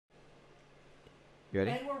You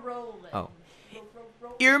ready? And we're rolling. Oh.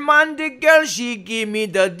 Roll. Your Monday girl, she give me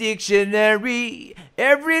the dictionary.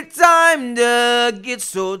 Every time the get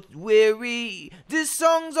so weary. The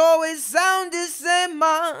songs always sound the same,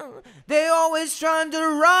 man. They always trying to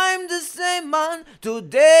rhyme the same, man.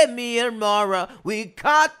 Today, me and Mara, we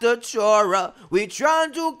caught the chora. We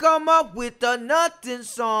trying to come up with a nothing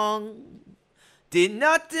song. The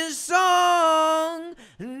nothing song.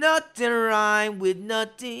 Nothing rhyme with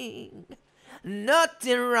nothing.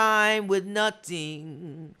 Nothing rhyme with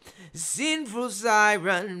nothing. Sinful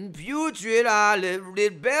siren, putrid olive,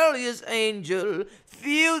 rebellious angel,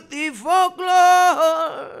 filthy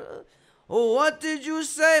folklore. Oh, what did you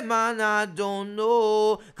say, man? I don't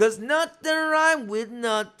know. 'Cause nothing rhyme with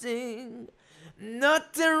nothing.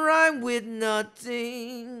 Nothing rhyme with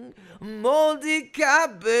nothing. Moldy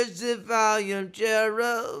cabbage, the valiant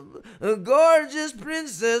cherub, a gorgeous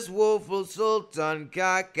princess, woeful sultan,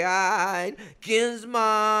 cockeyed kinsman.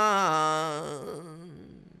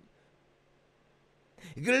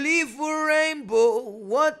 Gleeful rainbow,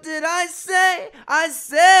 what did I say? I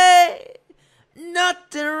say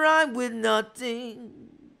nothing rhyme with nothing.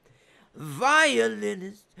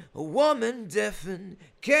 Violinist, a woman deafened,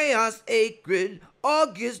 chaos acrid,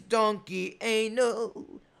 August donkey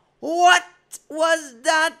anal. What was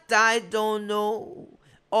that? I don't know.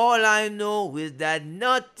 All I know is that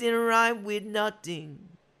nothing rhyme with nothing.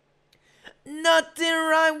 Nothing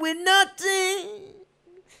rhyme with nothing.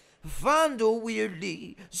 Fondo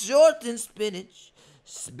weirdly, short and spinach,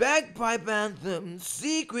 bagpipe anthem,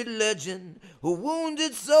 secret legend, a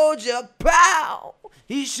wounded soldier, pow!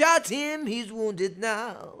 He shot him, he's wounded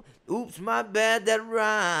now. Oops, my bad, that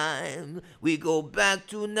rhyme. We go back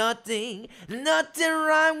to nothing. Nothing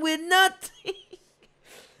rhyme with nothing.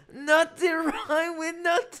 Nothing rhyme with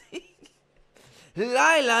nothing.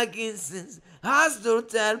 Lilac incense, hostile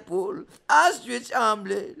tadpole, ostrich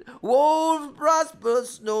omelet, wolf prosper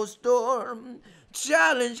snowstorm,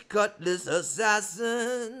 challenge cutlass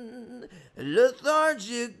assassin,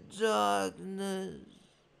 lethargic darkness.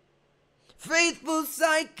 Faithful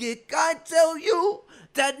psychic, I tell you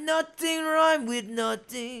that nothing rhyme with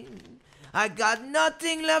nothing. I got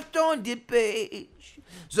nothing left on the page,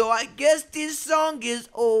 so I guess this song is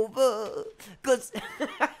over. 'Cause